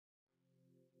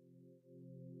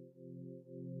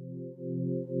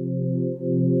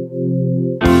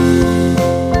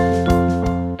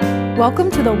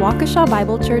Welcome to the Waukesha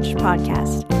Bible Church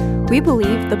podcast. We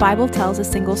believe the Bible tells a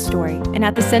single story, and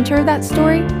at the center of that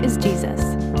story is Jesus.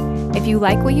 If you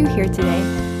like what you hear today,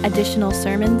 additional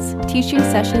sermons, teaching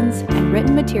sessions, and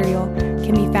written material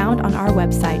can be found on our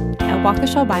website at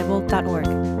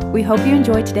waukeshabible.org. We hope you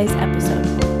enjoy today's episode.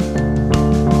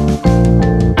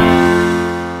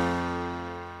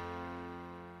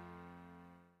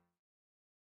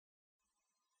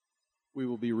 We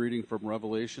will be reading from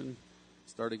Revelation,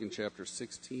 starting in chapter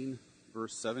 16,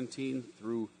 verse 17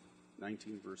 through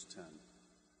 19, verse 10.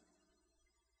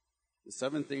 The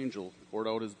seventh angel poured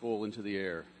out his bowl into the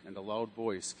air, and a loud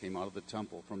voice came out of the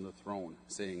temple from the throne,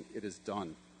 saying, "It is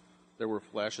done." There were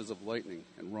flashes of lightning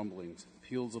and rumblings,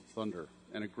 peals of thunder,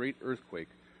 and a great earthquake,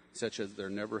 such as there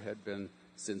never had been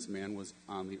since man was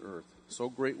on the earth. So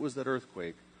great was that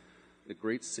earthquake, the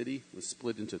great city was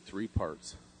split into three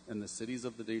parts, and the cities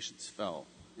of the nations fell.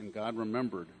 And God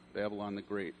remembered Babylon the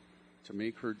Great, to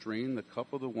make her drain the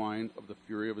cup of the wine of the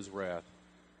fury of his wrath.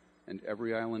 And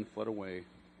every island fled away,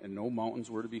 and no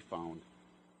mountains were to be found.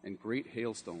 And great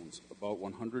hailstones, about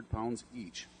 100 pounds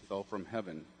each, fell from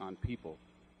heaven on people.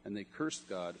 And they cursed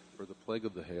God for the plague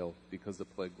of the hail, because the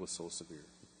plague was so severe.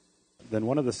 Then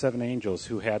one of the seven angels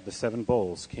who had the seven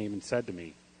bowls came and said to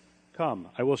me, "Come,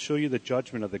 I will show you the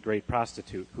judgment of the great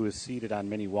prostitute, who is seated on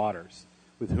many waters,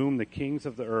 with whom the kings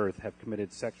of the earth have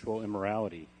committed sexual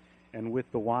immorality, and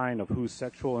with the wine of whose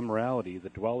sexual immorality the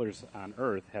dwellers on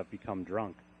earth have become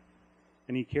drunk."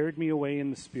 And he carried me away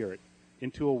in the spirit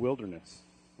into a wilderness,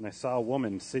 and I saw a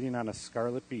woman sitting on a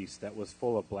scarlet beast that was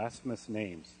full of blasphemous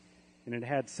names, and it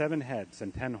had 7 heads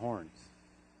and 10 horns.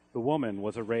 The woman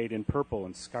was arrayed in purple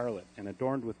and scarlet, and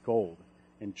adorned with gold,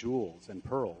 and jewels, and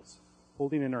pearls,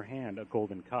 holding in her hand a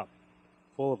golden cup,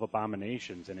 full of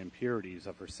abominations and impurities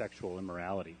of her sexual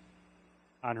immorality.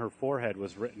 On her forehead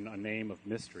was written a name of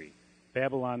mystery,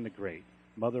 Babylon the Great,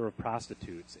 mother of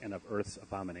prostitutes and of earth's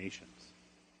abominations.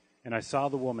 And I saw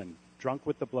the woman drunk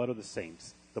with the blood of the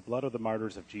saints, the blood of the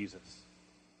martyrs of Jesus.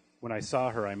 When I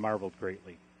saw her, I marveled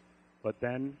greatly. But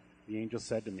then the angel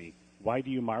said to me, "Why do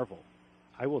you marvel?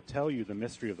 I will tell you the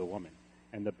mystery of the woman,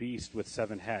 and the beast with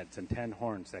 7 heads and 10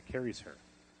 horns that carries her.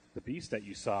 The beast that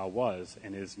you saw was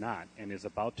and is not, and is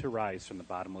about to rise from the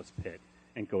bottomless pit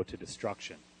and go to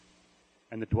destruction.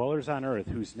 And the dwellers on earth,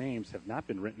 whose names have not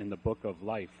been written in the book of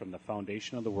life from the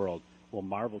foundation of the world, will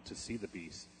marvel to see the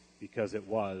beast, because it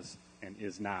was and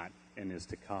is not and is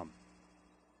to come."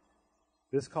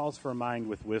 This calls for a mind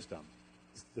with wisdom.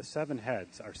 The 7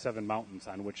 heads are 7 mountains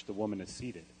on which the woman is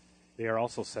seated. They are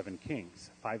also 7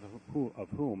 kings, 5 of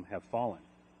whom have fallen.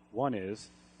 One is,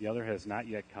 the other has not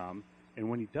yet come, and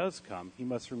when he does come, he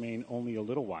must remain only a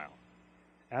little while.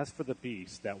 As for the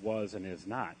beast that was and is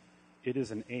not, it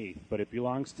is an 8th, but it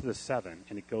belongs to the 7,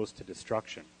 and it goes to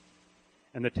destruction.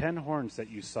 And the 10 horns that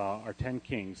you saw are 10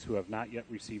 kings who have not yet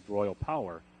received royal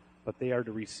power, but they are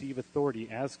to receive authority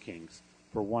as kings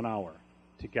for 1 hour,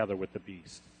 together with the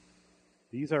beast.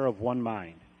 These are of one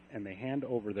mind, and they hand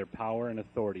over their power and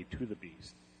authority to the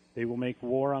beast. They will make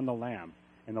war on the Lamb,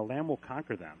 and the Lamb will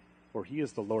conquer them, for he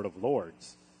is the Lord of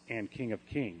lords and King of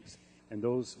kings, and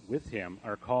those with him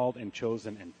are called and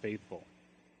chosen and faithful.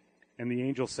 And the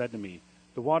angel said to me,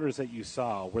 "The waters that you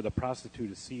saw, where the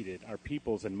prostitute is seated, are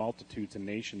peoples and multitudes and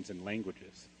nations and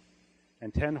languages.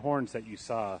 And 10 horns that you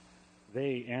saw,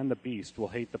 they and the beast will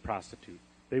hate the prostitute.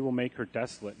 They will make her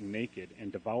desolate and naked,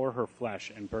 and devour her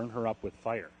flesh and burn her up with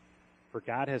fire. For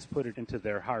God has put it into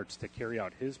their hearts to carry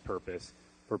out his purpose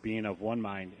for being of one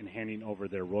mind and handing over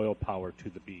their royal power to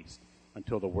the beast,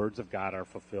 until the words of God are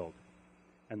fulfilled.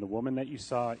 And the woman that you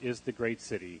saw is the great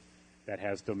city that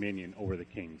has dominion over the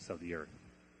kings of the earth."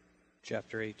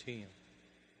 Chapter 18.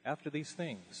 After these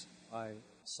things, I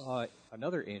saw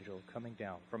another angel coming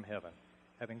down from heaven,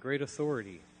 having great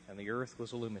authority, and the earth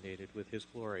was illuminated with his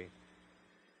glory.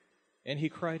 And he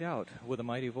cried out with a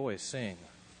mighty voice, saying,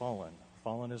 "Fallen,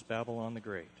 fallen is Babylon the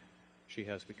Great. She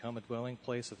has become a dwelling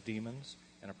place of demons,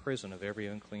 and a prison of every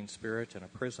unclean spirit, and a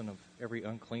prison of every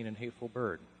unclean and hateful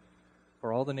bird.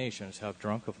 For all the nations have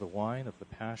drunk of the wine of the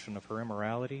passion of her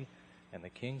immorality, and the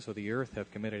kings of the earth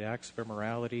have committed acts of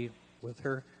immorality with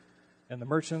her, and the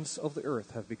merchants of the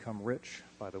earth have become rich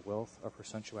by the wealth of her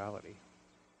sensuality.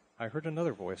 I heard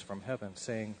another voice from heaven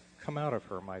saying, 'Come out of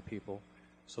her, my people,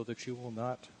 so that you will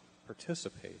not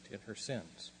participate in her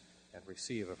sins and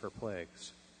receive of her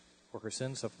plagues. For her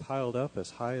sins have piled up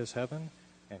as high as heaven,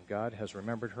 and God has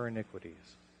remembered her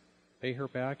iniquities. Pay her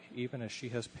back even as she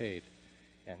has paid,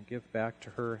 and give back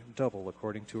to her double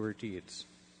according to her deeds.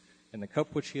 In the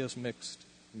cup which she has mixed,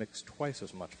 mix twice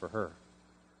as much for her.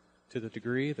 To the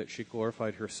degree that she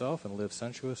glorified herself and lived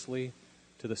sensuously,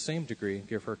 to the same degree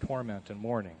give her torment and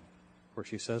mourning. For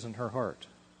she says in her heart,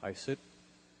 I sit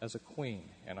as a queen,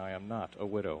 and I am not a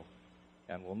widow,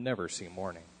 and will never see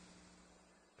mourning.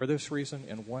 For this reason,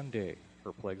 in one day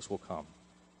her plagues will come,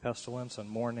 pestilence and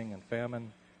mourning and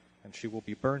famine, and she will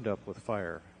be burned up with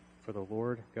fire, for the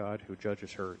Lord God who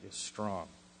judges her is strong.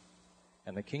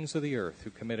 And the kings of the earth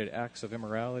who committed acts of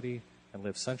immorality and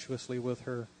lived sensuously with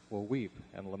her will weep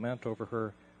and lament over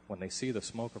her when they see the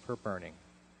smoke of her burning,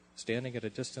 standing at a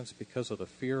distance because of the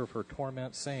fear of her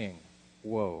torment, saying,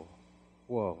 Woe,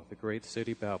 woe, the great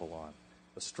city Babylon,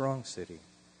 the strong city,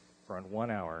 for in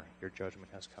 1 hour your judgment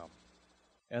has come.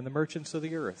 And the merchants of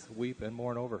the earth weep and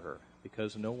mourn over her,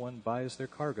 because no one buys their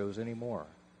cargoes any more,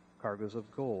 cargoes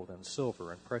of gold and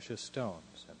silver and precious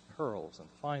stones and pearls and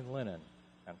fine linen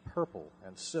and purple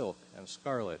and silk and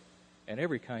scarlet and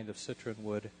every kind of citron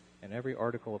wood and every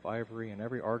article of ivory and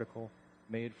every article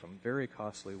made from very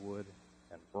costly wood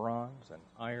and bronze and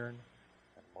iron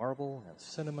and marble and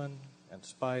cinnamon and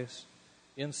spice,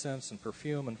 incense and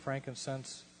perfume and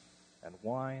frankincense and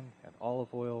wine and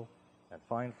olive oil and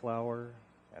fine flour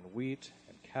and wheat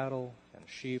and cattle and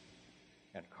sheep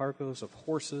and cargoes of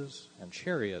horses and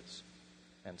chariots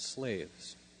and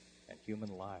slaves and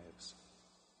human lives.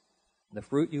 The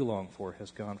fruit you long for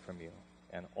has gone from you,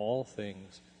 and all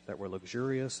things that were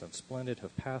luxurious and splendid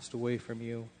have passed away from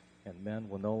you, and men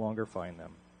will no longer find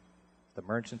them. The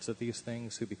merchants of these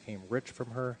things who became rich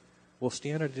from her will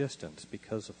stand at a distance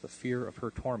because of the fear of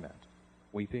her torment,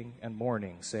 weeping and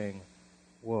mourning, saying,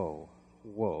 Woe,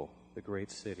 woe, the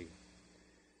great city!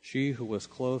 She who was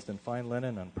clothed in fine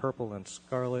linen and purple and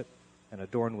scarlet, and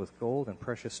adorned with gold and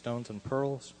precious stones and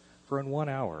pearls, for in 1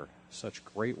 hour such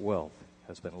great wealth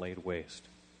has been laid waste.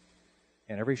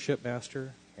 And every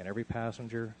shipmaster, and every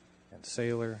passenger, and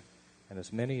sailor, and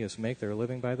as many as make their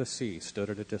living by the sea stood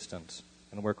at a distance,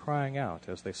 and were crying out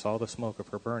as they saw the smoke of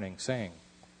her burning, saying,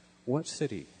 What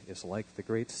city is like the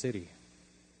great city?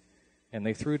 And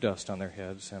they threw dust on their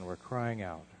heads, and were crying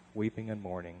out, weeping and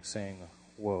mourning, saying,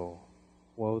 Woe,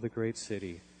 woe, the great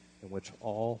city, in which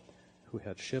all who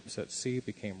had ships at sea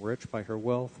became rich by her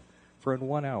wealth, for in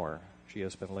 1 hour she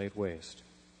has been laid waste.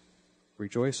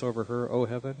 Rejoice over her, O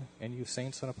heaven, and you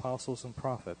saints and apostles and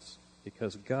prophets,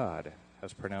 because God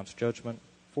has pronounced judgment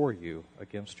for you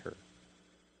against her.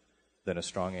 Then a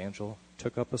strong angel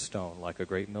took up a stone like a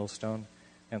great millstone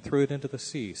and threw it into the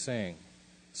sea, saying,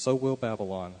 So will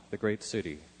Babylon, the great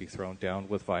city, be thrown down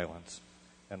with violence,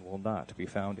 and will not be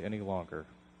found any longer.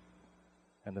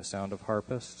 And the sound of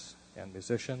harpists and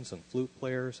musicians and flute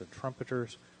players and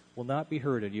trumpeters will not be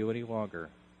heard in you any longer,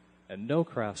 and no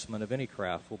craftsman of any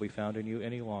craft will be found in you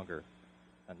any longer,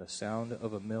 and the sound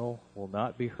of a mill will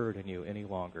not be heard in you any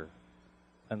longer,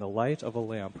 and the light of a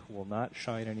lamp will not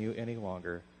shine in you any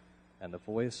longer, and the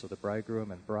voice of the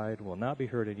bridegroom and bride will not be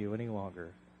heard in you any longer,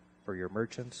 for your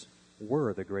merchants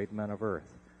were the great men of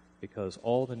earth, because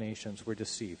all the nations were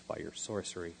deceived by your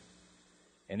sorcery.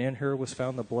 And in her was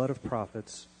found the blood of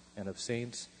prophets and of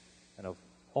saints and of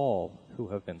all who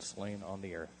have been slain on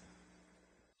the earth.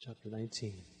 Chapter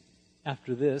 19.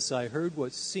 After this, I heard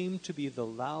what seemed to be the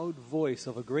loud voice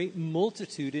of a great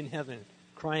multitude in heaven,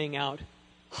 crying out,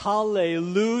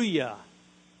 Hallelujah!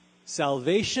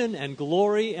 Salvation and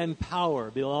glory and power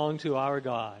belong to our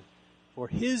God, for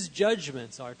his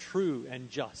judgments are true and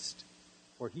just.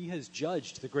 For he has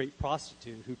judged the great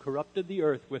prostitute who corrupted the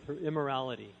earth with her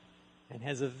immorality, and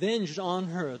has avenged on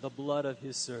her the blood of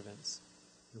his servants.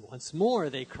 And once more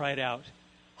they cried out,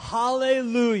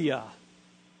 Hallelujah!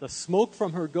 The smoke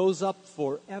from her goes up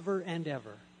forever and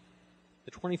ever.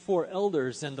 The 24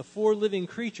 elders and the 4 living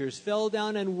creatures fell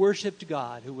down and worshipped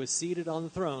God, who was seated on the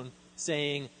throne,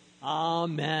 saying,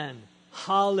 Amen.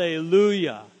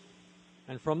 Hallelujah.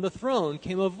 And from the throne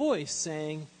came a voice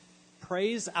saying,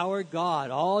 Praise our God,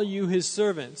 all you his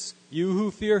servants, you who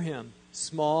fear him,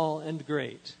 small and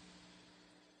great.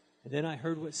 And then I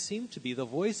heard what seemed to be the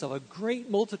voice of a great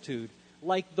multitude,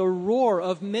 like the roar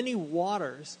of many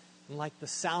waters, and like the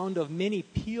sound of many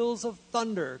peals of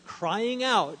thunder, crying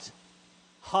out,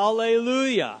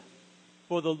 Hallelujah!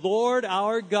 For the Lord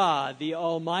our God, the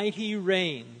Almighty,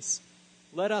 reigns.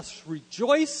 Let us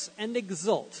rejoice and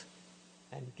exult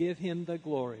and give him the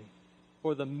glory.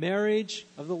 For the marriage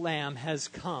of the Lamb has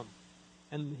come,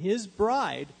 and his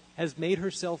bride has made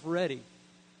herself ready.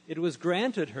 It was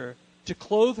granted her to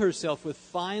clothe herself with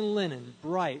fine linen,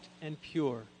 bright and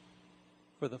pure.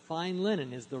 For the fine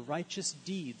linen is the righteous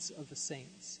deeds of the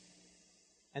saints.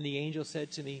 And the angel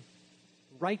said to me,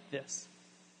 Write this,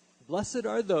 Blessed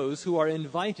are those who are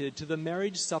invited to the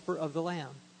marriage supper of the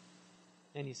Lamb.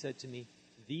 And he said to me,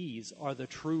 These are the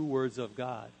true words of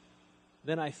God.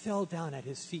 Then I fell down at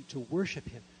his feet to worship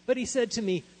him. But he said to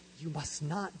me, "You must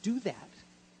not do that.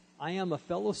 I am a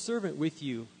fellow servant with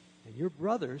you and your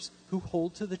brothers who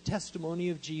hold to the testimony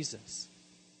of Jesus.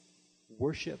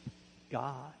 Worship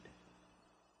God.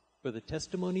 For the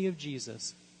testimony of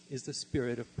Jesus is the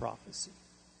spirit of prophecy."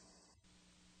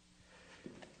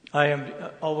 I am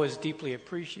always deeply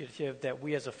appreciative that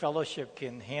we as a fellowship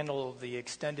can handle the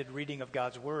extended reading of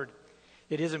God's Word.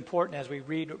 It is important as we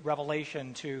read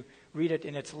Revelation to read it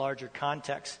in its larger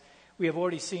context. We have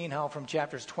already seen how from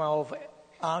chapters 12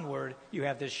 onward you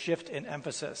have this shift in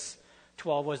emphasis.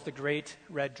 12 was the great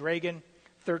red dragon.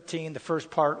 13, the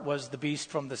first part was the beast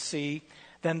from the sea,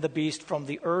 then the beast from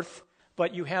the earth.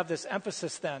 But you have this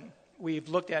emphasis then. We've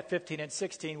looked at 15 and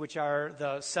 16, which are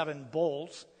the 7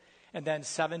 bowls. And then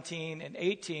 17 and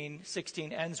 18,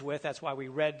 16 ends with, that's why we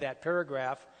read that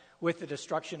paragraph, with the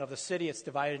destruction of the city. It's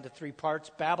divided into 3 parts.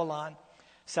 Babylon.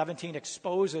 17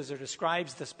 exposes or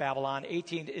describes this Babylon.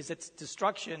 18 is its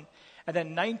destruction. And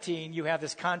then 19, you have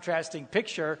this contrasting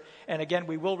picture. And again,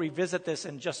 we will revisit this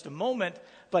in just a moment.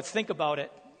 But think about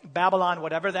it. Babylon,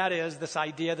 whatever that is, this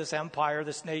idea, this empire,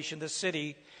 this nation, this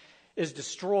city, is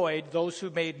destroyed. Those who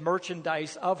made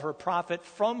merchandise of her profit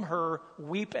from her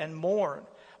weep and mourn.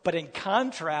 But in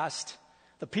contrast,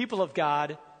 the people of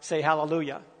God say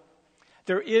hallelujah.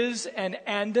 There is an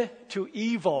end to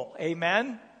evil.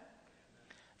 Amen?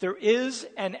 There is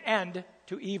an end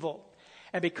to evil.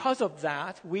 And because of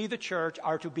that, we, the church,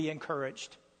 are to be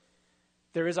encouraged.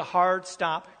 There is a hard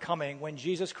stop coming when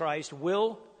Jesus Christ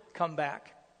will come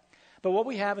back. But what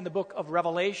we have in the book of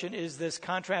Revelation is this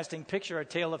contrasting picture, a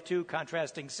tale of 2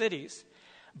 contrasting cities.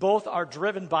 Both are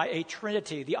driven by a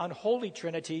Trinity. The unholy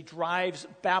Trinity drives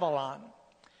Babylon.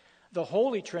 The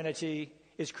Holy Trinity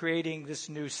is creating this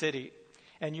new city.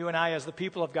 And you and I, as the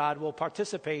people of God, will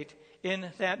participate in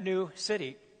that new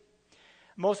city.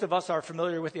 Most of us are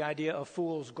familiar with the idea of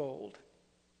fool's gold.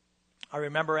 I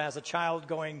remember as a child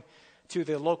going to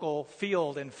the local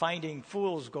field and finding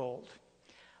fool's gold.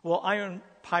 Well, iron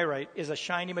pyrite is a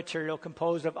shiny material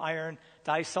composed of iron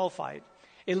disulfide.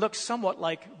 It looks somewhat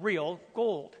like real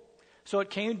gold. So it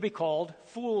came to be called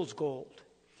fool's gold.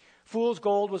 Fool's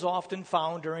gold was often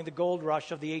found during the gold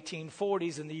rush of the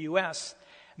 1840s in the U.S.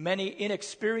 Many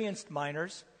inexperienced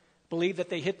miners believed that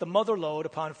they hit the mother lode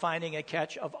upon finding a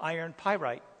catch of iron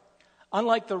pyrite.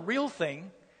 Unlike the real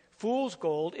thing, fool's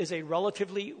gold is a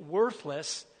relatively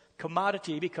worthless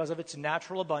commodity because of its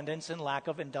natural abundance and lack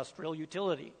of industrial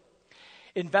utility.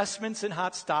 Investments in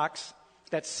hot stocks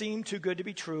that seem too good to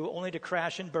be true, only to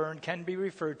crash and burn, can be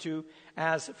referred to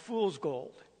as fool's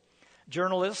gold.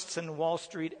 Journalists and Wall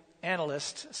Street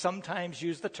analysts sometimes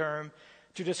use the term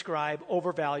to describe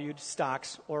overvalued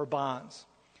stocks or bonds.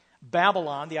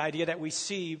 Babylon, the idea that we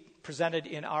see presented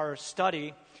in our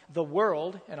study, the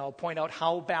world, and I'll point out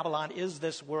how Babylon is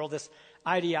this world, this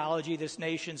ideology, this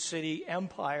nation, city,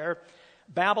 empire.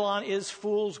 Babylon is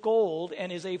fool's gold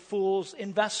and is a fool's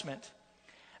investment.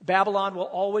 Babylon will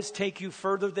always take you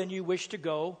further than you wish to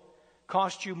go,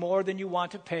 cost you more than you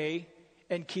want to pay,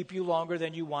 and keep you longer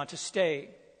than you want to stay.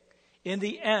 In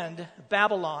the end,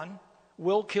 Babylon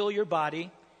will kill your body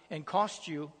and cost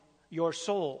you your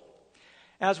soul.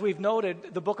 As we've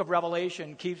noted, the book of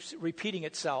Revelation keeps repeating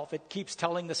itself. It keeps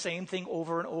telling the same thing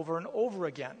over and over and over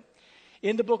again.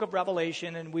 In the book of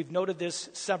Revelation, and we've noted this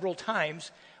several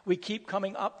times, we keep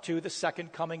coming up to the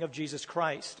second coming of Jesus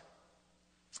Christ.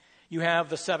 You have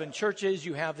the 7 churches.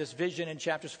 You have this vision in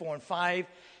chapters 4 and 5.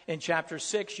 In chapter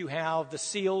 6, you have the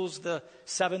seals, the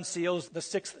 7 seals. The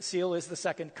 6th seal is the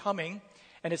second coming,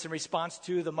 and it's in response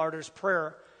to the martyr's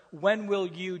prayer. When will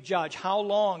you judge? How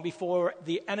long before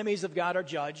the enemies of God are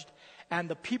judged and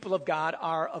the people of God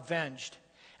are avenged?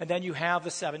 And then you have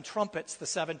the 7 trumpets. The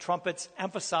 7 trumpets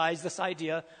emphasize this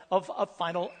idea of a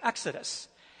final exodus.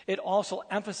 It also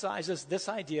emphasizes this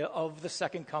idea of the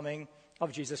second coming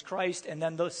of Jesus Christ, and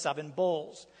then those 7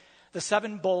 bowls. The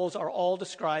 7 bowls are all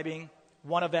describing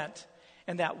one event,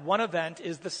 and that one event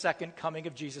is the second coming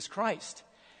of Jesus Christ.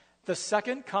 The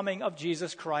second coming of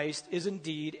Jesus Christ is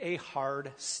indeed a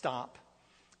hard stop.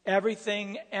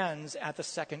 Everything ends at the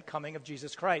second coming of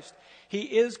Jesus Christ. He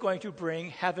is going to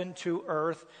bring heaven to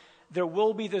earth. There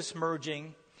will be this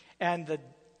merging, and the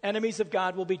enemies of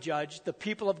God will be judged, the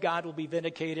people of God will be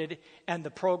vindicated, and the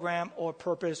program or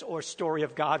purpose or story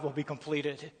of God will be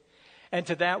completed. And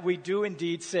to that we do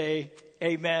indeed say,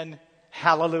 amen,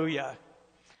 hallelujah.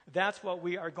 That's what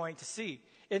we are going to see.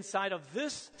 Inside of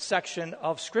this section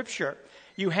of Scripture,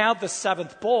 you have the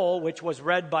 7th bowl, which was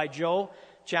read by Joe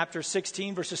chapter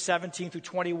 16, verses 17 through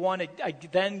 21,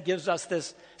 it then gives us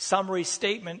this summary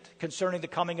statement concerning the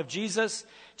coming of Jesus.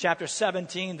 Chapter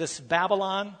 17, this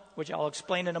Babylon, which I'll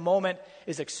explain in a moment,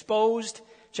 is exposed.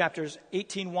 Chapters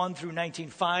 18:1 through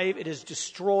 19:5, it is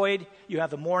destroyed. You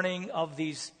have the mourning of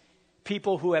these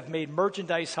people who have made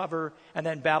merchandise hover, and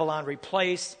then Babylon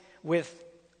replaced with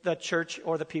the church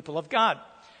or the people of God.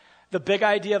 The big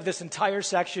idea of this entire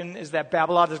section is that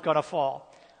Babylon is going to fall.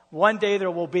 One day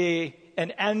there will be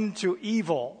an end to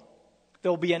evil.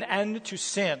 There will be an end to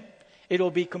sin. It will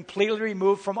be completely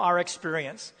removed from our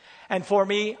experience. And for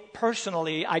me,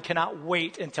 personally, I cannot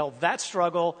wait until that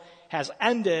struggle has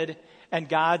ended and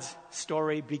God's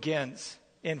story begins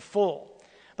in full.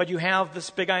 But you have this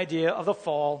big idea of the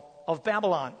fall of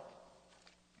Babylon.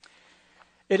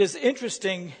 It is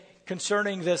interesting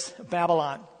concerning this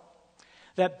Babylon,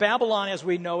 that Babylon as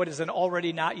we know it is an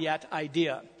already not yet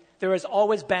idea. There has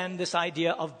always been this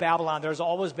idea of Babylon. There's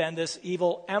always been this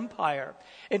evil empire.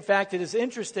 In fact, it is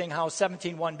interesting how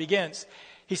 17:1 begins.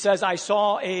 He says, I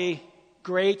saw a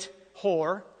great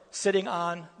whore sitting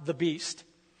on the beast.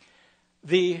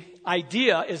 The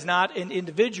idea is not an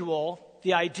individual.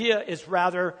 The idea is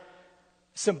rather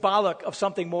symbolic of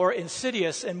something more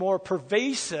insidious and more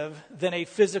pervasive than a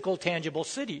physical, tangible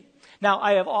city. Now,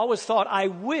 I have always thought, I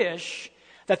wish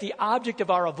that the object of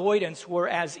our avoidance were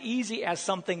as easy as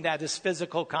something that is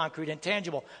physical, concrete, and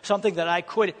tangible, something that I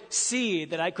could see,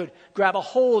 that I could grab a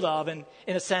hold of and,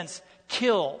 in a sense,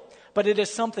 kill. But it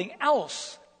is something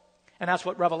else. And that's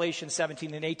what Revelation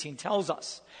 17 and 18 tells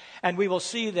us. And we will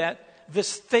see that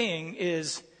this thing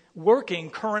is working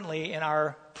currently in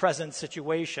our present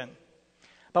situation.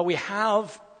 But we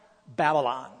have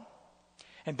Babylon.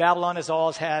 And Babylon has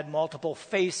always had multiple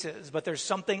faces, but there's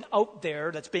something out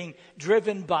there that's being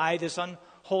driven by this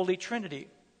unholy trinity.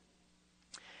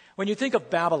 When you think of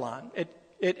Babylon,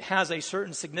 it has a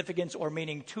certain significance or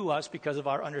meaning to us because of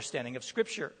our understanding of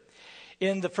Scripture.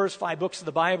 In the first 5 books of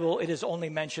the Bible, it is only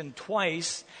mentioned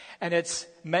twice, and it's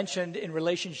mentioned in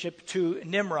relationship to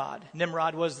Nimrod.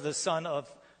 Nimrod was the son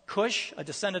of Cush, a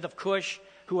descendant of Cush,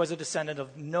 who was a descendant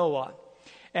of Noah.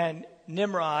 And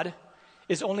Nimrod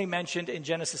is only mentioned in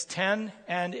Genesis 10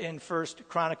 and in 1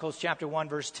 Chronicles chapter 1,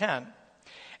 verse 10.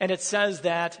 And it says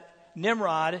that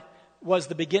Nimrod was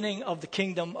the beginning of the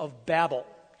kingdom of Babel.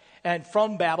 And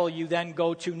from Babel, you then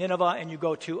go to Nineveh and you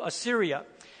go to Assyria.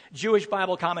 Jewish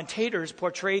Bible commentators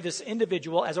portray this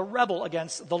individual as a rebel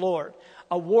against the Lord,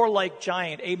 a warlike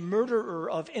giant, a murderer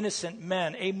of innocent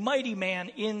men, a mighty man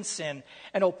in sin,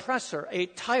 an oppressor, a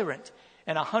tyrant,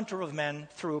 and a hunter of men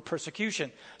through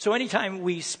persecution. So anytime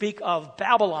we speak of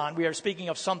Babylon, we are speaking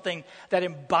of something that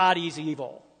embodies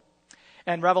evil.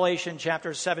 And Revelation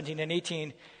chapters 17 and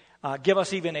 18 give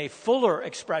us even a fuller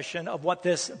expression of what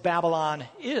this Babylon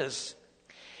is.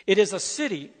 It is a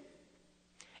city,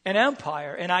 an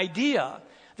empire, an idea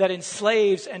that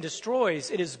enslaves and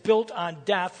destroys. It is built on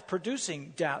death,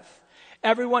 producing death.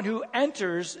 Everyone who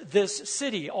enters this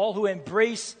city, all who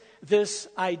embrace this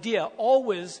idea,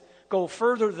 always go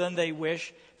further than they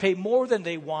wish, pay more than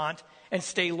they want, and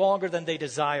stay longer than they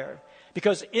desire.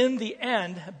 Because in the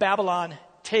end, Babylon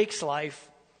takes life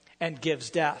and gives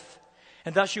death.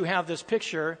 And thus you have this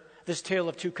picture, this tale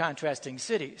of two contrasting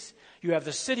cities. You have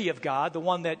the city of God, the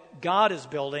one that God is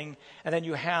building, and then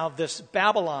you have this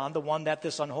Babylon, the one that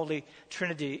this unholy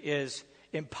trinity is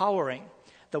empowering.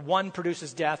 The one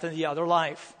produces death and the other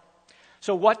life.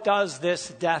 So what does this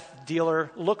death dealer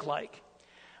look like?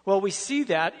 Well, we see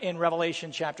that in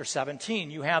Revelation chapter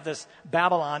 17. You have this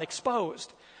Babylon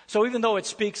exposed. So even though it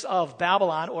speaks of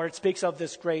Babylon or it speaks of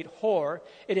this great whore,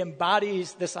 it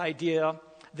embodies this idea,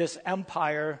 this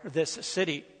empire, this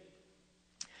city.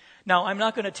 Now, I'm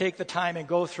not going to take the time and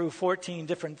go through 14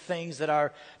 different things that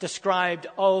are described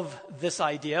of this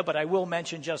idea, but I will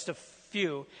mention just a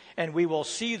few, and we will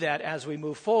see that as we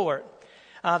move forward.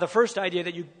 The first idea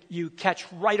that you catch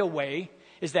right away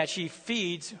is that she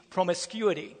feeds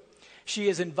promiscuity. She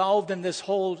is involved in this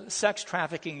whole sex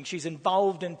trafficking. She's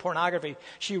involved in pornography.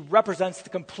 She represents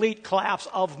the complete collapse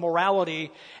of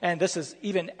morality, and this is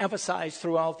even emphasized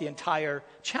throughout the entire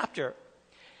chapter.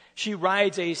 She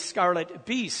rides a scarlet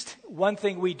beast. One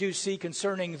thing we do see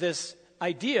concerning this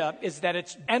idea is that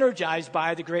it's energized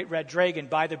by the great red dragon,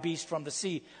 by the beast from the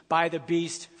sea, by the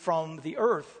beast from the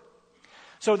earth.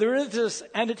 So there is this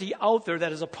entity out there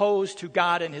that is opposed to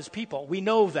God and his people. We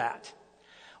know that.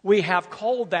 We have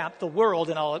called that the world,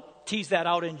 and I'll tease that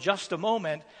out in just a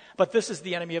moment, but this is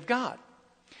the enemy of God.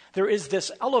 There is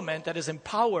this element that is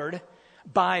empowered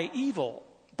by evil,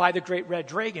 by the great red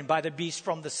dragon, by the beast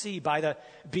from the sea, by the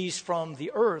beast from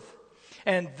the earth.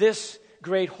 And this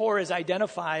great whore is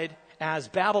identified as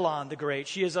Babylon the Great.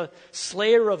 She is a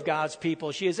slayer of God's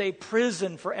people. She is a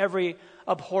prison for every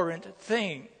abhorrent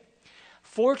thing.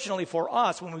 Fortunately for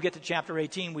us, when we get to chapter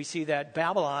 18, we see that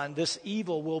Babylon, this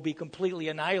evil, will be completely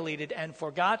annihilated and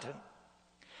forgotten.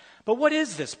 But what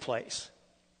is this place?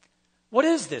 What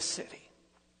is this city?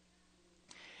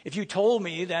 If you told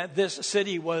me that this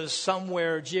city was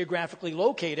somewhere geographically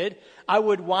located, I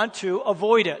would want to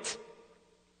avoid it.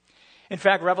 In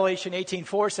fact, Revelation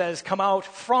 18:4 says, "Come out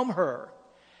from her."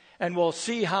 And we'll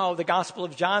see how the Gospel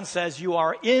of John says, "You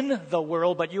are in the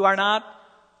world, but you are not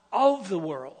of the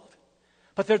world."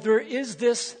 But there is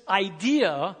this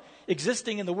idea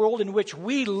existing in the world in which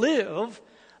we live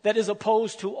that is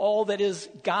opposed to all that is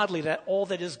godly, that all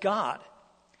that is God.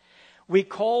 We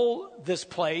call this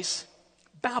place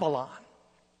Babylon.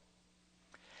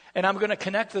 And I'm going to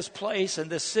connect this place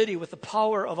and this city with the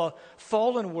power of a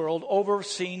fallen world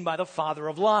overseen by the father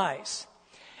of lies.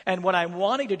 And what I'm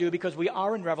wanting to do, because we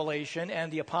are in Revelation,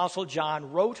 and the Apostle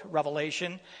John wrote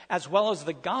Revelation, as well as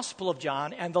the Gospel of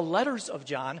John and the letters of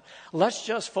John, let's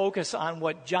just focus on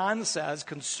what John says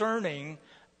concerning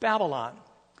Babylon.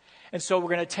 And so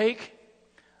we're going to take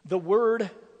the word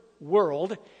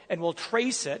world, and we'll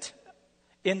trace it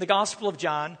in the Gospel of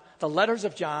John, the letters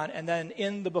of John, and then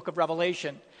in the book of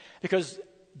Revelation. Because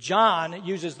John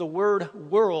uses the word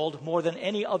world more than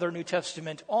any other New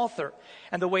Testament author.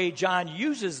 And the way John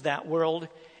uses that word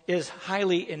is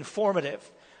highly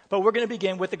informative. But we're going to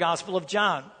begin with the Gospel of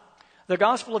John. The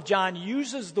Gospel of John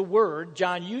uses the word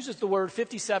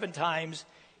 57 times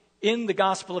in the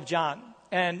Gospel of John.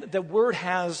 And the word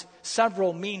has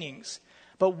several meanings.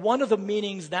 But one of the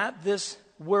meanings that this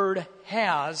word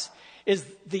has is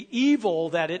the evil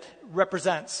that it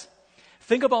represents.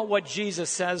 Think about what Jesus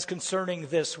says concerning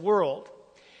this world.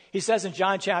 He says in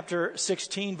John chapter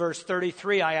 16, verse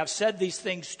 33, "I have said these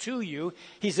things to you."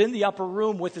 He's in the upper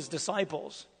room with his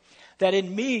disciples. "That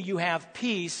in me you have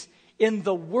peace. In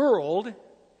the world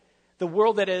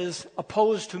that is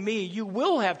opposed to me, you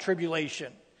will have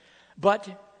tribulation. But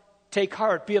take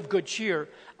heart, be of good cheer.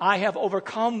 I have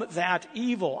overcome that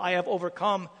evil. I have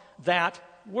overcome that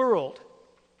world."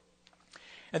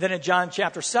 And then in John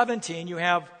chapter 17, you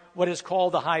have what is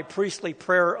called the high priestly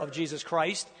prayer of Jesus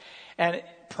Christ. And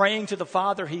praying to the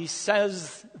Father, he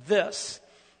says this,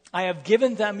 "I have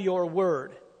given them your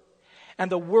word,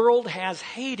 and the world has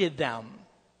hated them,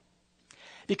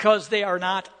 because they are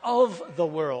not of the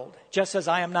world, just as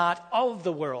I am not of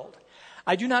the world.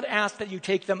 I do not ask that you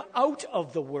take them out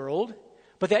of the world,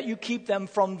 but that you keep them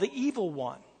from the evil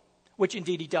one," which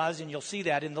indeed he does, and you'll see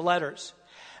that in the letters.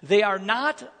 "They are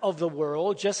not of the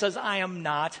world, just as I am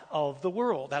not of the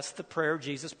world." That's the prayer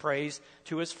Jesus prays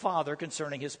to his Father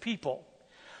concerning his people.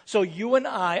 So you and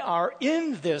I are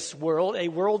in this world, a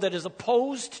world that is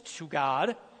opposed to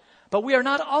God, but we are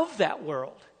not of that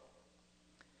world.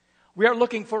 We are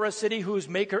looking for a city whose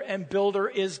maker and builder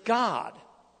is God.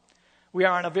 We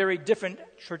are on a very different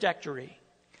trajectory.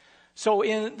 So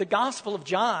in the Gospel of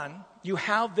John, you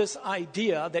have this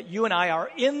idea that you and I are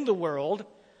in the world,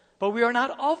 but we are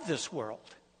not of this world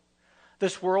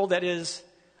that is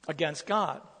against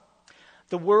God.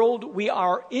 The world we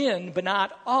are in but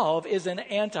not of is an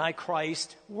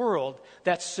antichrist world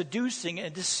that's seducing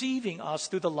and deceiving us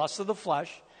through the lust of the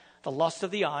flesh, the lust of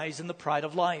the eyes, and the pride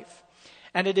of life.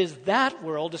 And it is that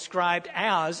world described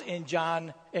as, in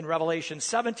Revelation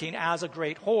 17, as a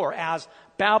great whore, as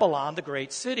Babylon, the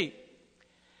great city.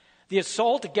 The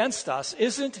assault against us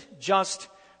isn't just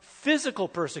physical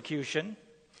persecution,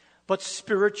 but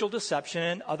spiritual deception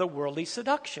and otherworldly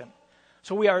seduction.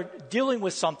 So we are dealing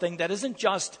with something that isn't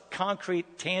just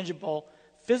concrete, tangible,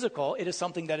 physical. It is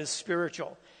something that is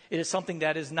spiritual. It is something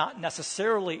that is not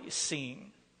necessarily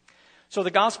seen. So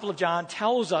the Gospel of John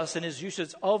tells us in his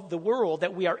usage of the world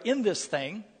that we are in this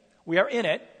thing, we are in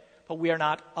it, but we are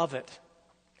not of it.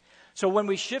 So when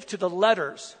we shift to the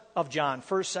letters of John,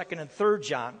 1st, 2nd, and 3rd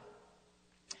John,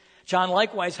 John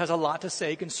likewise has a lot to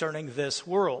say concerning this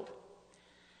world.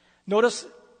 Notice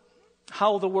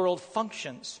how the world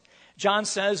functions. John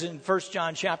says in 1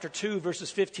 John chapter 2,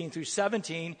 verses 15 through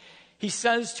 17, he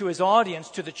says to his audience,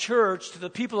 to the church, to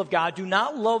the people of God, do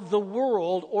not love the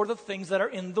world or the things that are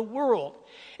in the world.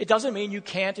 It doesn't mean you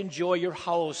can't enjoy your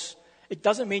house. It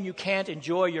doesn't mean you can't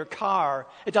enjoy your car.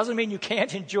 It doesn't mean you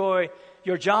can't enjoy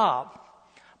your job.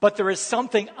 But there is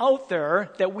something out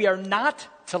there that we are not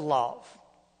to love.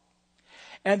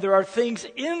 And there are things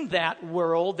in that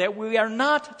world that we are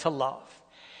not to love.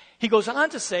 He goes on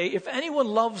to say, if anyone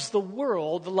loves the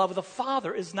world, the love of the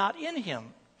Father is not in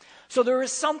him. So there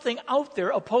is something out there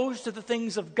opposed to the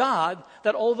things of God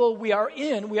that although we are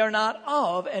in, we are not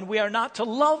of, and we are not to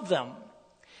love them.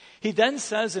 He then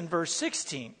says in verse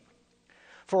 16,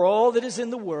 "For all that is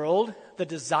in the world, the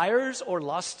desires or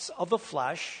lusts of the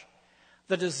flesh,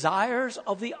 the desires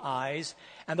of the eyes,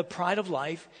 and the pride of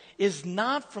life is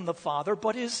not from the Father,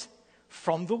 but is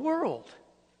from the world."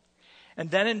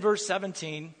 And then in verse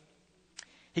 17,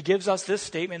 he gives us this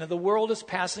statement, "And the world is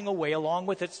passing away along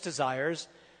with its desires,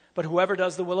 but whoever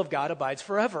does the will of God abides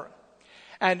forever."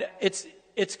 And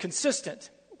it's consistent.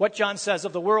 What John says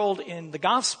of the world in the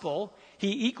gospel,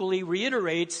 he equally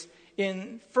reiterates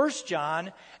in 1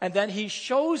 John, and then he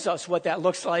shows us what that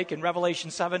looks like in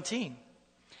Revelation 17.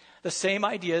 The same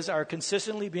ideas are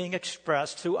consistently being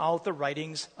expressed throughout the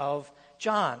writings of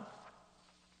John.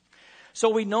 So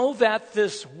we know that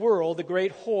this world, the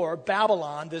great whore,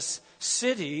 Babylon, this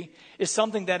city, is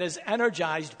something that is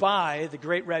energized by the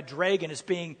great red dragon. It's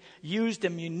being used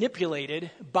and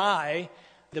manipulated by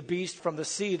the beast from the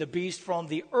sea, the beast from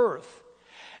the earth.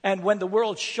 And when the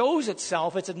world shows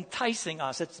itself, it's enticing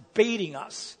us, it's baiting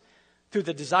us through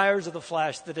the desires of the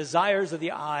flesh, the desires of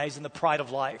the eyes, and the pride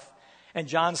of life. And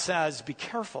John says, be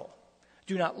careful.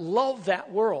 Do not love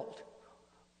that world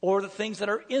or the things that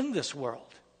are in this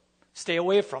world. Stay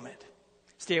away from it.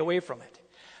 Stay away from it.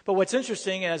 But what's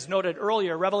interesting, as noted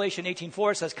earlier, Revelation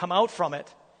 18:4 says, "Come out from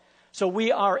it." So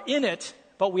we are in it,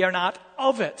 but we are not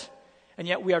of it. And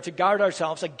yet we are to guard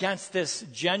ourselves against this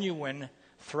genuine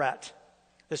threat.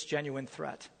 This genuine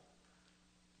threat.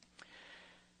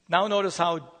 Now notice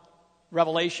how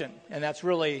Revelation, and that's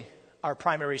really our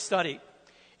primary study,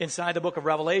 inside the book of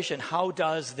Revelation, how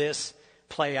does this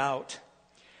play out?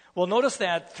 Well, notice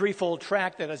that threefold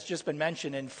track that has just been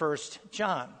mentioned in 1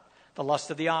 John. The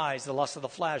lust of the eyes, the lust of the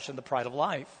flesh, and the pride of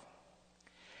life.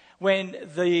 When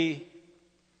the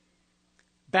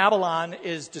Babylon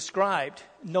is described,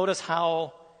 notice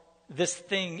how this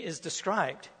thing is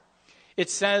described. It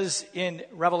says in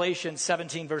Revelation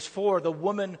 17, verse 4, "The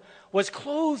woman was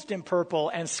clothed in purple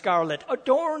and scarlet,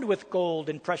 adorned with gold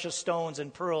and precious stones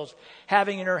and pearls,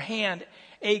 having in her hand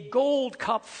a gold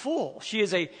cup full." She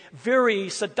is a very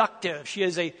seductive, she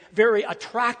is a very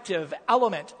attractive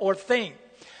element or thing.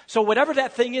 So whatever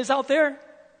that thing is out there,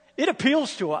 it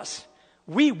appeals to us.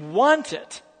 We want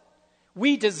it.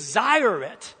 We desire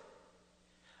it.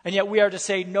 And yet we are to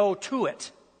say no to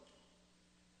it.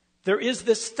 There is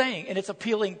this thing, and it's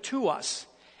appealing to us.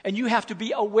 And you have to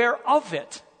be aware of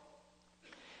it.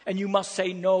 And you must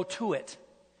say no to it.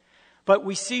 But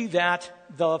we see that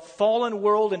the fallen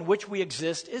world in which we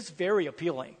exist is very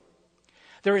appealing.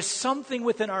 There is something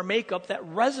within our makeup that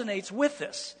resonates with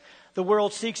this. The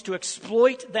world seeks to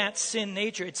exploit that sin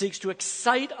nature. It seeks to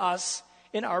excite us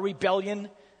in our rebellion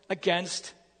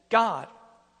against God.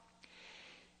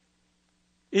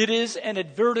 It is an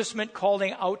advertisement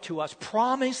calling out to us,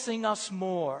 promising us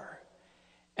more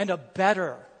and a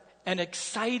better and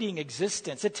exciting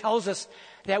existence. It tells us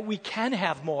that we can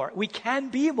have more, we can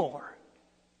be more,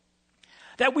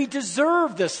 that we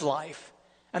deserve this life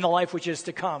and the life which is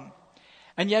to come.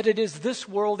 And yet it is this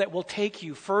world that will take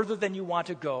you further than you want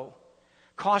to go,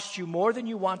 cost you more than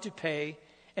you want to pay,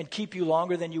 and keep you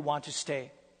longer than you want to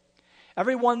stay.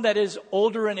 Everyone that is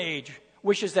older in age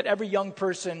wishes that every young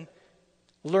person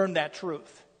learn that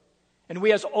truth. And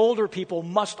we as older people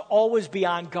must always be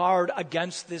on guard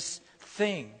against this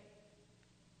thing.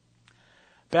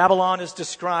 Babylon is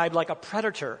described like a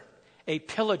predator, a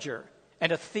pillager,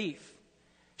 and a thief.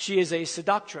 She is a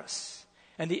seductress.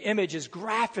 And the image is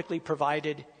graphically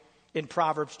provided in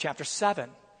Proverbs chapter 7,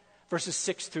 verses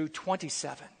 6 through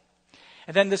 27.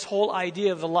 And then this whole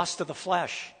idea of the lust of the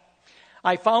flesh.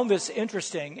 I found this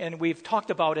interesting, and we've talked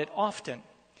about it often.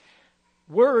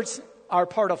 Words are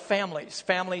part of families.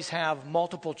 Families have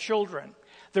multiple children.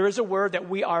 There is a word that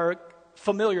we are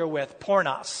familiar with,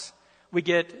 pornos. We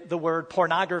get the word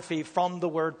pornography from the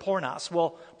word pornos.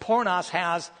 Well, pornos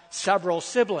has several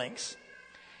siblings.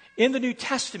 In the New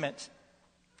Testament,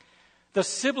 the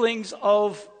siblings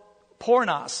of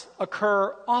pornos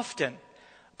occur often,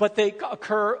 but they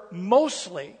occur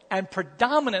mostly and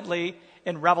predominantly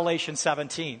in Revelation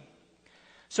 17.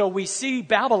 So we see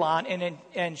Babylon,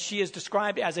 and she is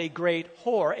described as a great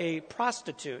whore, a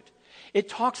prostitute. It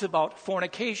talks about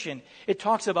fornication. It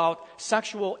talks about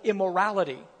sexual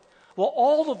immorality. Well,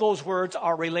 all of those words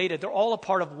are related. They're all a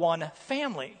part of one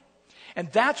family.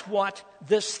 And that's what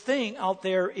this thing out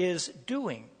there is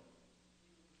doing.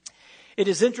 It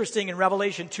is interesting in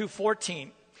Revelation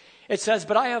 2:14. It says,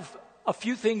 "But I have a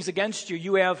few things against you.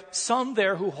 You have some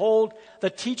there who hold the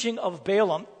teaching of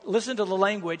Balaam." Listen to the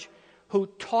language. "Who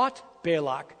taught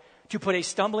Balak to put a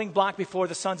stumbling block before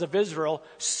the sons of Israel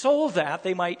so that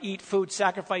they might eat food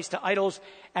sacrificed to idols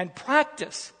and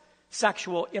practice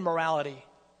sexual immorality."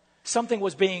 Something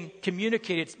was being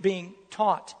communicated, being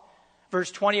taught.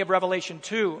 Verse 20 of Revelation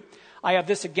 2, I have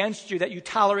this against you, that you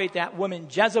tolerate that woman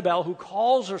Jezebel, who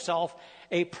calls herself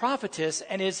a prophetess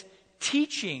and is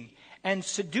teaching and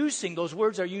seducing, those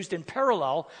words are used in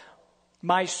parallel,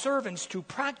 my servants to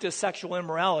practice sexual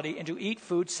immorality and to eat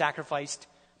food sacrificed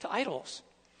to idols.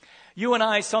 You and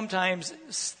I sometimes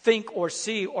think or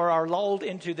see or are lulled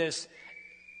into this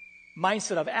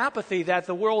mindset of apathy that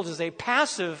the world is a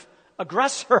passive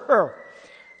aggressor.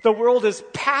 The world is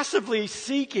passively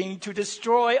seeking to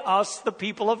destroy us, the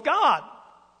people of God.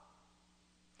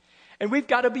 And we've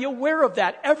got to be aware of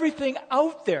that. Everything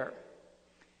out there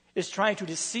is trying to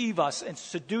deceive us and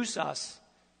seduce us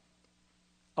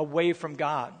away from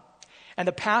God. And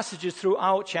the passages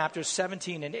throughout chapters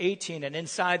 17 and 18 and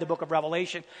inside the book of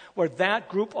Revelation where that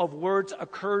group of words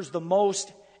occurs the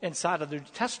most inside of the New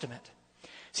Testament.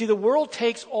 See, the world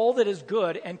takes all that is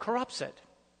good and corrupts it.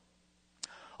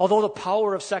 Although the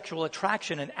power of sexual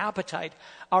attraction and appetite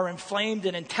are inflamed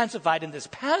and intensified in this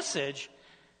passage,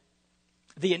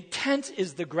 the intent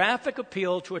is the graphic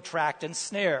appeal to attract and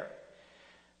snare.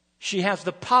 She has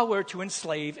the power to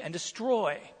enslave and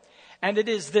destroy. And it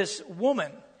is this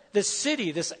woman, this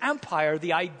city, this empire,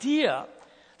 the idea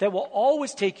that will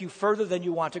always take you further than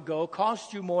you want to go,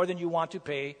 cost you more than you want to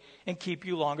pay, and keep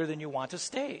you longer than you want to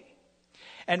stay.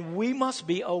 And we must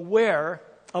be aware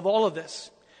of all of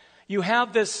this. You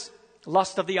have this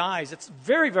lust of the eyes. It's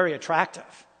very, very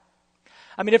attractive.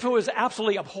 I mean, if it was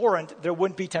absolutely abhorrent, there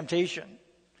wouldn't be temptation.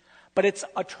 But it's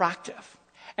attractive.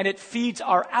 And it feeds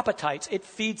our appetites. It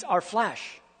feeds our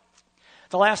flesh.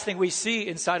 The last thing we see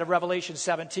inside of Revelation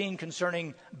 17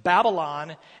 concerning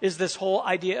Babylon is this whole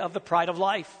idea of the pride of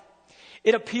life.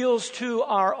 It appeals to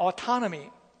our autonomy.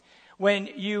 When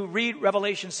you read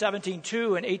Revelation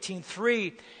 17:2 and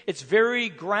 18:3, it's very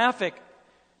graphic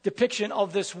depiction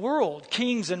of this world.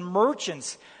 Kings and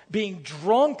merchants being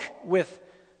drunk with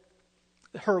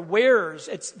her wares.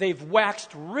 They've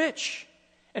waxed rich.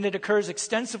 And it occurs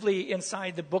extensively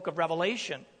inside the book of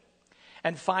Revelation.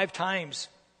 And 5 times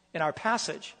in our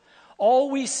passage. All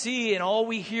we see and all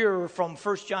we hear from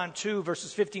 1 John 2,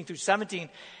 verses 15 through 17,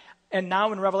 and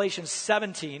now in Revelation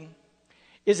 17,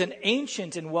 is an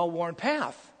ancient and well-worn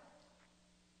path.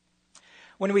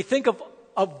 When we think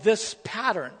of this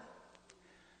pattern,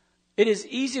 it is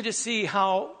easy to see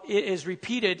how it is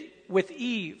repeated with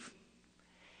Eve.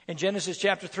 In Genesis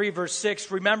chapter 3, verse 6,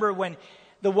 remember when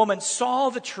the woman saw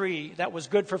the tree that was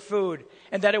good for food,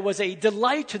 and that it was a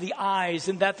delight to the eyes,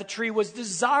 and that the tree was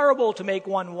desirable to make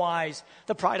one wise,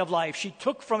 the pride of life. She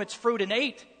took from its fruit and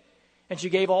ate, and she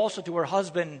gave also to her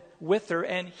husband with her,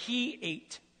 and he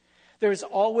ate. There is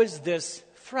always this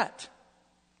threat.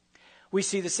 We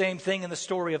see the same thing in the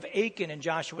story of Achan in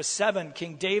Joshua 7,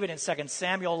 King David in 2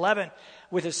 Samuel 11,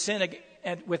 with his sin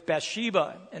with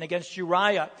Bathsheba and against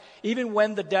Uriah. Even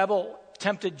when the devil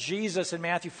tempted Jesus in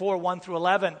Matthew 4, 1 through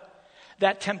 11,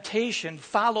 that temptation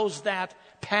follows that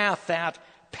path, that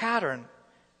pattern.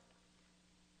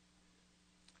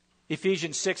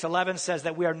 Ephesians 6:11 says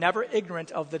that we are never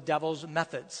ignorant of the devil's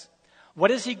methods. What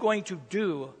is he going to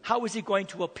do? How is he going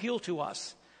to appeal to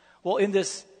us? Well, in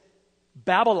this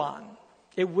Babylon,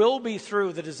 it will be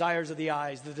through the desires of the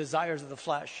eyes, the desires of the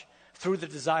flesh, through the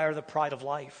desire of the pride of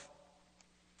life.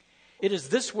 It is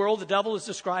this world the devil is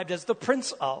described as the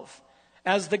prince of,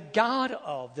 as the god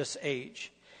of this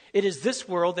age. It is this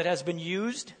world that has been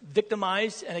used,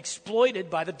 victimized, and exploited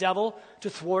by the devil to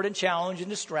thwart and challenge and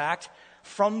distract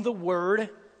from the word,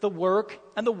 the work,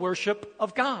 and the worship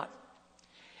of God.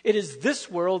 It is this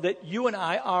world that you and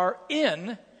I are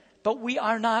in, but we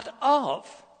are not of.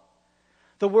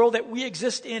 The world that we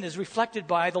exist in is reflected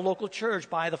by the local church,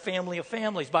 by the family of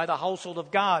families, by the household of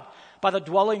God, by the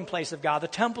dwelling place of God, the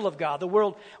temple of God. The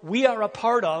world we are a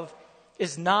part of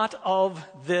is not of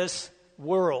this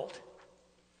world.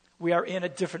 We are in a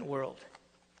different world.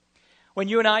 When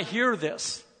you and I hear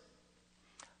this,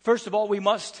 first of all, we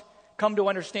must come to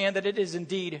understand that it is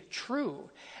indeed true.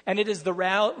 And it is the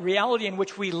reality in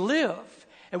which we live.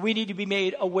 And we need to be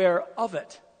made aware of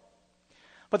it.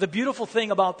 But the beautiful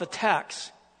thing about the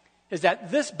text is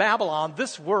that this Babylon,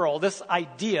 this world, this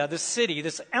idea, this city,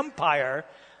 this empire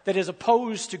that is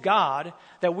opposed to God,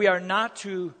 that we are not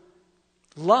to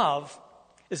love,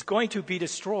 is going to be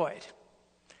destroyed.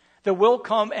 There will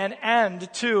come an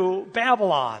end to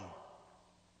Babylon.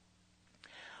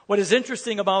 What is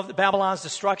interesting about Babylon's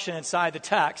destruction inside the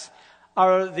text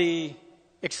are the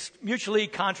mutually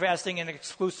contrasting and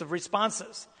exclusive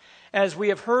responses. As we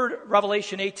have heard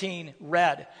Revelation 18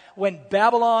 read, when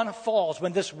Babylon falls,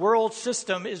 when this world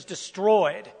system is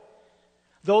destroyed,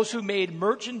 those who made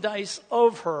merchandise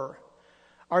of her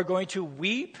are going to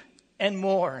weep and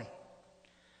mourn.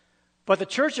 But the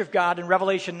church of God in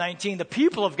Revelation 19, the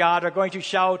people of God are going to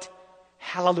shout,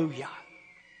 hallelujah.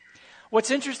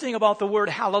 What's interesting about the word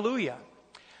hallelujah?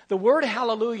 The word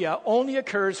hallelujah only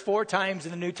occurs 4 times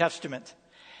in the New Testament,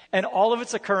 and all of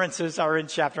its occurrences are in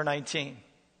chapter 19.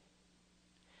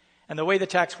 And the way the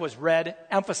text was read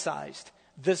emphasized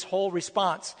this whole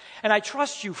response. And I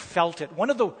trust you felt it. One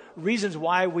of the reasons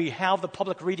why we have the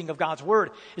public reading of God's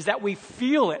word is that we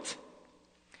feel it.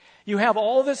 You have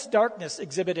all this darkness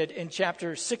exhibited in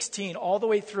chapter 16 all the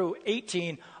way through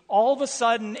 18. All of a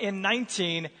sudden in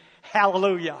 19,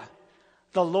 hallelujah.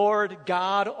 The Lord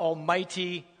God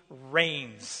Almighty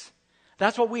reigns.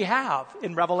 That's what we have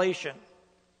in Revelation.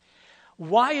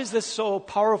 Why is this so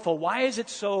powerful? Why is it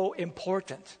so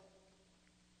important?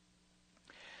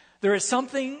 There is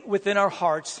something within our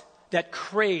hearts that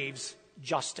craves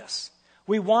justice.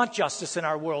 We want justice in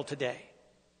our world today.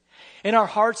 In our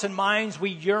hearts and minds, we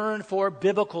yearn for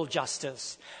biblical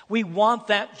justice. We want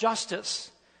that justice.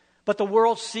 But the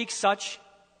world seeks such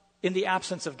in the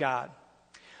absence of God.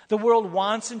 The world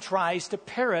wants and tries to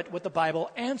parrot what the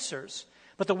Bible answers,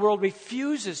 but the world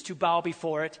refuses to bow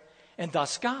before it, and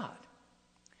thus God.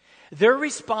 Their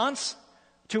response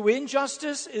to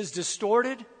injustice is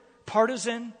distorted,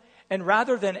 partisan, and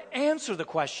rather than answer the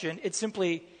question, it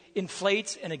simply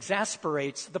inflates and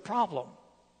exasperates the problem.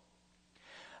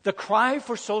 The cry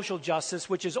for social justice,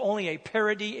 which is only a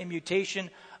parody and mutation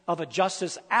of a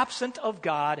justice absent of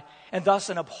God, and thus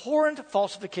an abhorrent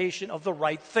falsification of the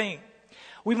right thing.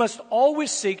 We must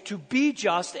always seek to be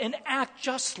just and act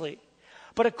justly,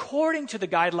 but according to the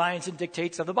guidelines and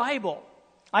dictates of the Bible.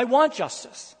 I want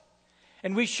justice,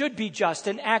 and we should be just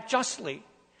and act justly.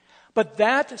 But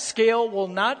that scale will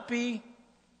not be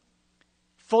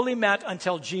fully met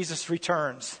until Jesus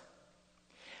returns.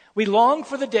 We long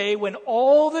for the day when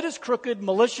all that is crooked,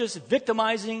 malicious,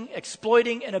 victimizing,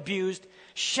 exploiting, and abused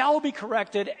shall be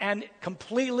corrected and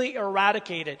completely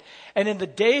eradicated. And in the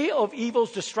day of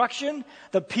evil's destruction,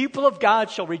 the people of God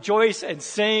shall rejoice and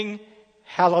sing,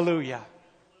 hallelujah.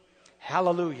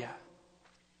 Hallelujah.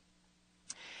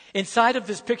 Inside of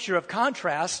this picture of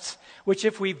contrasts, which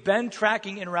if we've been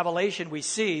tracking in Revelation, we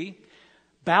see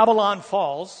Babylon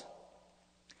falls.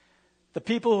 The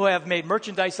people who have made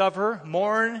merchandise of her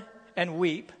mourn and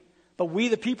weep. But we,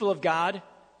 the people of God,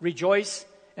 rejoice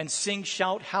and sing,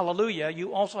 shout, hallelujah.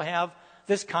 You also have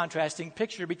this contrasting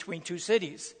picture between 2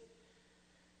 cities.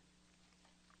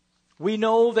 We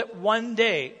know that one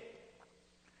day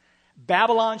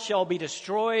Babylon shall be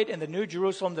destroyed and the New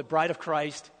Jerusalem, the bride of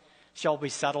Christ, shall be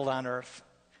settled on earth.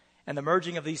 And the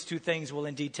merging of these 2 things will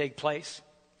indeed take place.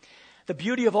 The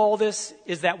beauty of all this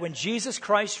is that when Jesus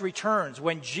Christ returns,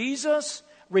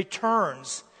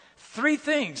 3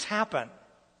 things happen.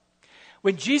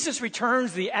 When Jesus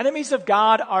returns, the enemies of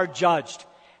God are judged.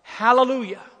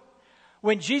 Hallelujah.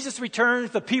 When Jesus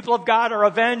returns, the people of God are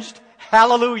avenged.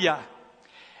 Hallelujah.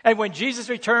 And when Jesus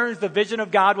returns, the vision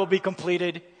of God will be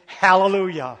completed.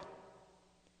 Hallelujah.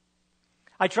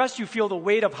 I trust you feel the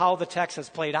weight of how the text has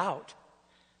played out.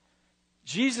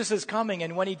 Jesus is coming,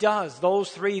 and when he does,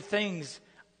 those 3 things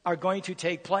are going to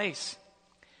take place.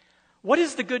 What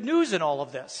is the good news in all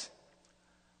of this?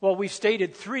 Well, we've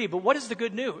stated 3, but what is the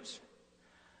good news?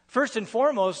 First and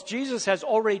foremost, Jesus has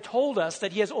already told us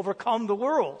that he has overcome the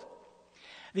world.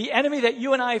 The enemy that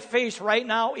you and I face right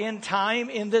now in time,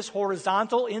 in this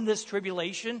horizontal, in this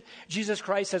tribulation, Jesus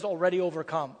Christ has already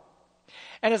overcome.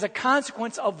 And as a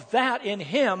consequence of that in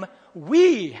him,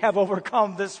 we have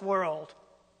overcome this world.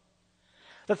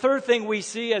 The third thing we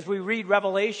see as we read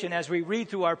Revelation, as we read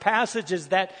through our passage, is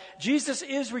that Jesus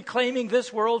is reclaiming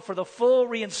this world for the full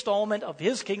reinstallment of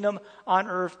his kingdom on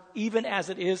earth, even as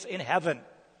it is in heaven.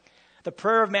 The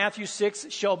prayer of Matthew 6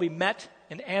 shall be met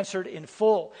and answered in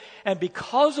full. And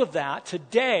because of that,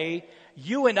 today,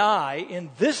 you and I, in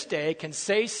this day, can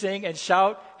say, sing, and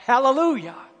shout,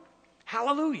 hallelujah.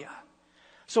 Hallelujah.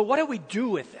 So what do we do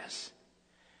with this?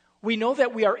 We know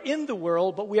that we are in the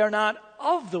world, but we are not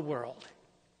of the world.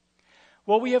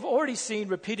 Well, we have already seen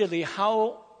repeatedly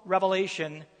how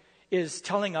Revelation is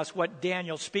telling us what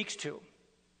Daniel speaks to.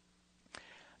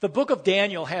 The book of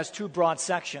Daniel has 2 broad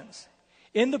sections.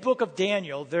 In the book of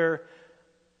Daniel, there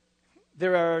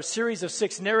are a series of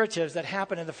 6 narratives that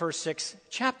happen in the first 6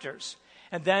 chapters.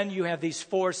 And then you have these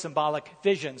 4 symbolic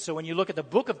visions. So when you look at the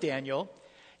book of Daniel,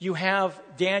 you have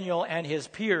Daniel and his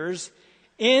peers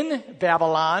in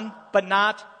Babylon, but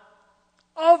not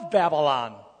of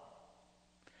Babylon.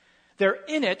 They're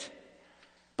in it,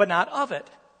 but not of it.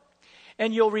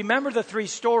 And you'll remember the 3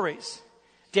 stories.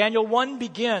 Daniel 1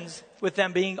 begins with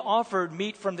them being offered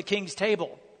meat from the king's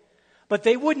table. But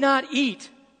they would not eat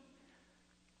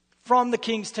from the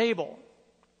king's table.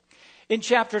 In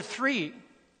chapter 3,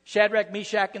 Shadrach,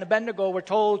 Meshach, and Abednego were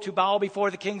told to bow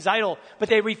before the king's idol, but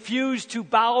they refused to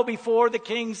bow before the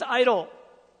king's idol.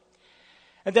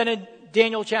 And then in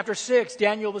Daniel chapter 6,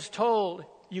 Daniel was told,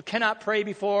 you cannot pray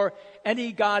before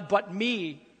any god but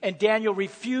me. And Daniel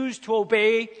refused to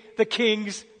obey the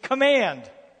king's command.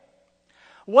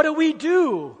 What do we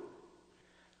do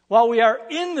while we are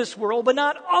in this world but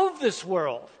not of this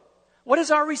world? What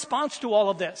is our response to all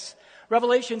of this?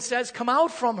 Revelation says, come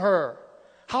out from her.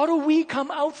 How do we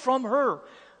come out from her?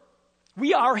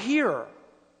 We are here.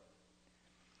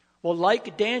 Well,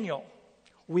 like Daniel,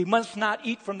 we must not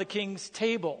eat from the king's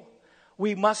table.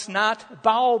 We must not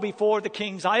bow before the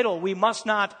king's idol. We must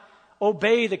not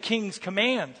obey the king's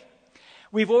command.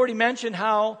 We've already mentioned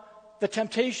how the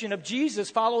temptation of Jesus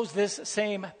follows this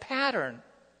same pattern.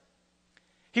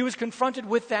 He was confronted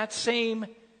with that same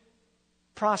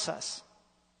process.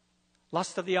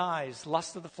 Lust of the eyes,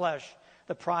 lust of the flesh,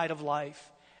 the pride of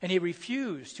life. And he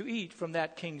refused to eat from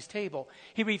that king's table.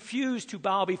 He refused to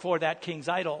bow before that king's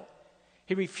idol.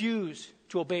 He refused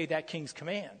to obey that king's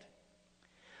command.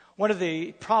 One of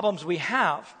the problems we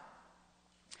have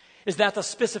is that the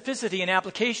specificity and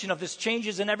application of this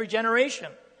changes in every generation.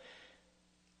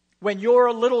 When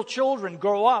your little children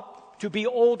grow up to be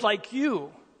old like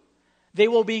you, they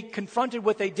will be confronted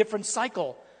with a different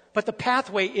cycle, but the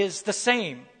pathway is the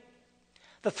same.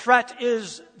 The threat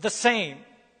is the same.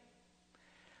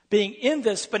 Being in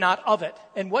this but not of it.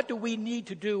 And what do we need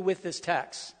to do with this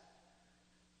text?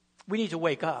 We need to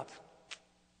wake up.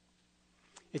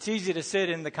 It's easy to sit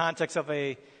in the context of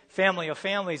a family of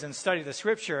families and study the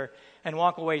scripture and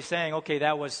walk away saying, okay,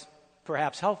 that was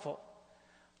perhaps helpful.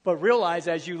 But realize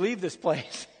as you leave this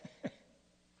place,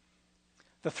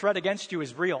 the threat against you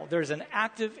is real. There's an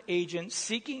active agent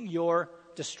seeking your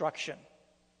destruction.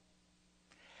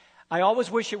 I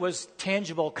always wish it was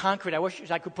tangible, concrete. I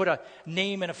wish I could put a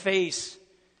name and a face,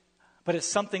 but it's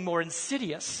something more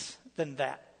insidious than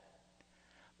that.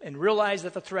 And realize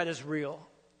that the threat is real.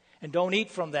 And don't eat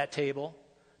from that table.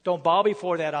 Don't bow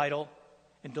before that idol,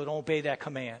 and don't obey that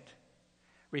command.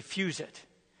 Refuse it.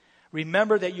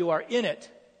 Remember that you are in it,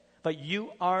 but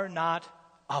you are not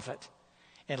of it.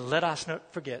 And let us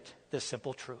not forget this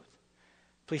simple truth.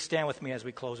 Please stand with me as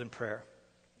we close in prayer.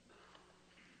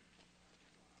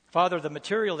 Father, the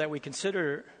material that we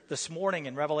consider this morning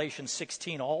in Revelation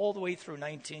 16 all the way through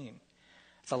 19,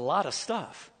 it's a lot of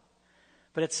stuff,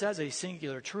 but it says a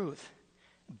singular truth.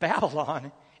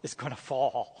 Babylon is going to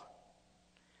fall.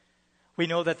 We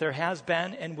know that there has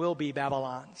been and will be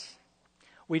Babylons.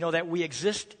 We know that we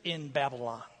exist in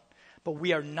Babylon, but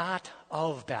we are not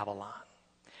of Babylon.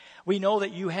 We know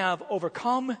that you have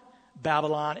overcome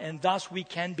Babylon, and thus we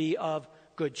can be of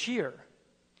good cheer.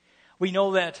 We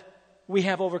know that we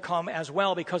have overcome as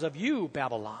well because of you,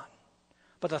 Babylon,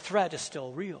 but the threat is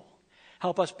still real.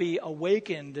 Help us be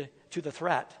awakened to the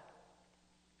threat.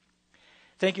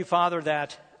 Thank you, Father,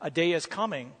 that a day is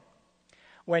coming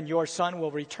when your Son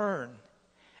will return,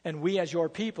 and we as your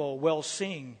people will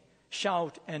sing,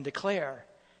 shout, and declare,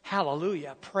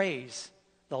 hallelujah, praise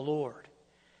the Lord.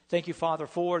 Thank you, Father,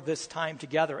 for this time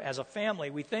together as a family.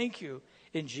 We thank you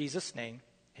in Jesus' name.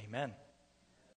 Amen.